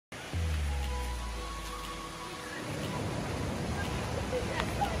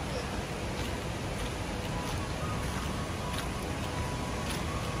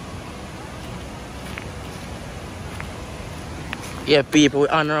Yeah, people, we're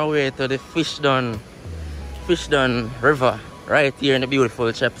on our way to the Fish Dun River, right here in the beautiful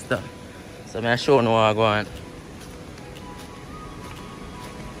Chepstowe. So I'm going to show you how I go on.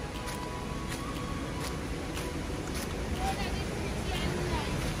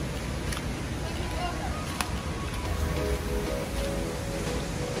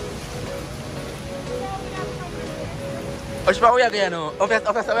 Which part we are going now?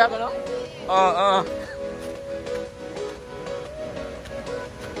 Office we are going now? Oh,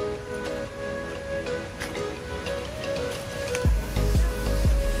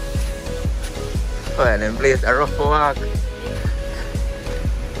 and then place a rough walk.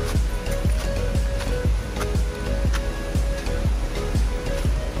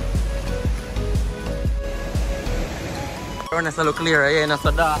 Run is a little clearer, yeah, not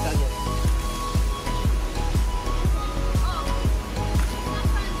so dark again.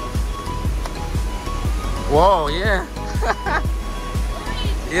 Whoa, yeah.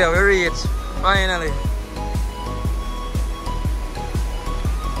 Yeah, we reached, finally.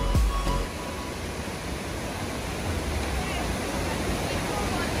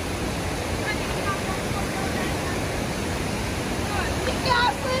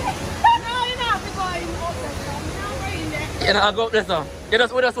 You know, I go up there, so. We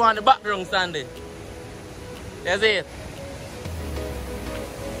just want the background, Sandy. That's it.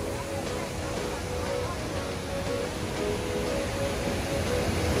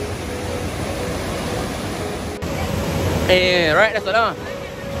 Yeah, right, that's it.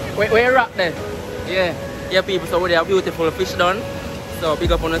 Where rock there? Yeah, people, so we have beautiful Fish Dun. So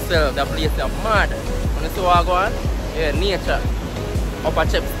big up on yourself, that place is mad. When you see what I go on? Yeah, nature. Upper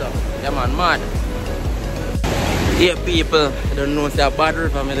Chepstowe. Yeah, man, mad. Yeah, people, I don't know, it's a bad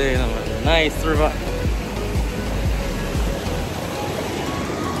river, you know, man. Nice river.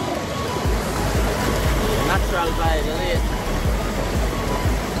 Natural vibe, isn't it?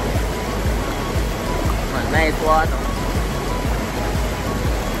 Man, nice water.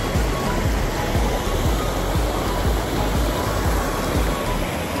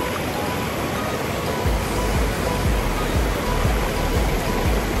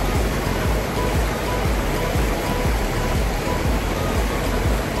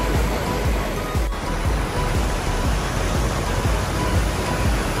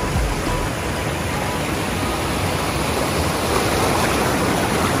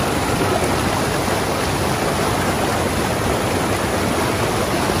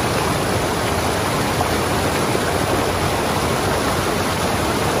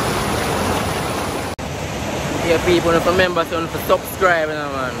 Yeah, people, if remember to subscribe, you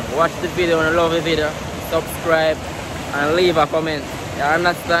know, man. Watch the video and love the video. Subscribe and leave a comment. You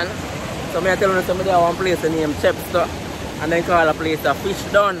understand? So I tell you somebody I want place named Chepstowe and then call a place a Fish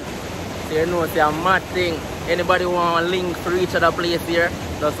Dun. So you know it's a mad thing. Anybody want a link for each other place here,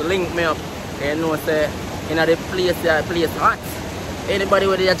 just link me up. You know say in the place hot. Anybody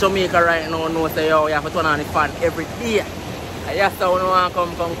with the Jamaica right now know say yo, you have to turn on the fan every day. And yes, so you want to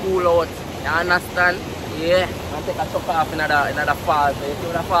come cool out. You understand? Yeah, I take a chuck off in another falls. You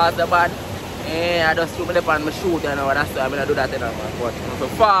see the falls are bad? Yeah, I just shoot me up and I shoot, you know, that's why I do that, you know, man. But I'm so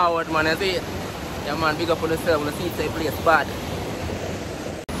forward, man, you see it? Yeah, man, big up on yourself, when you see it's a place bad.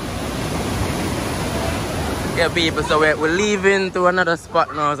 Yeah, people, so we're leaving to another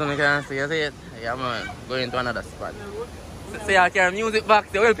spot now, so you can see, you see it? Yeah, man, going to another spot. So I carry music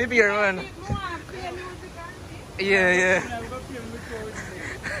back, so we'll be here, man. Yeah.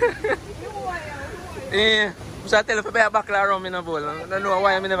 Yeah, I should tell you to buy a buckle of rum in a bowl. I don't know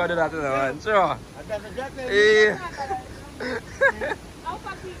why I never do that, man. Sure. Yeah.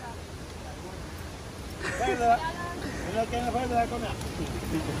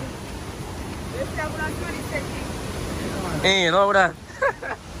 Hey, you know that?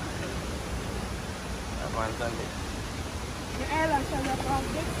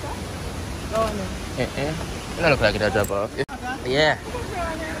 You don't look like it drop off. Yeah.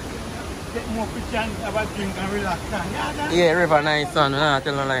 Get more picture and have a drink and relax. Yeah, river nice, son. Nah,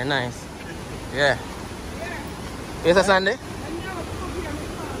 tell no lie, nice. Yeah. Is it Sunday?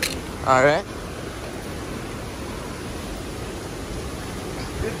 Alright.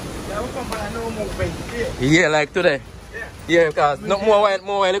 Yeah, like today. Yeah, because not more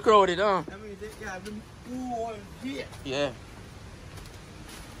while crowded, huh? Yeah.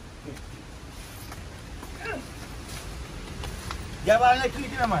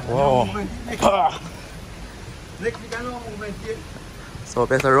 Wow. So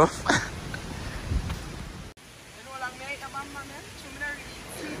it's a rough.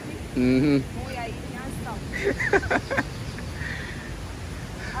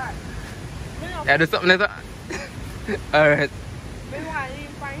 Yeah, do something like that. Alright. We want to leave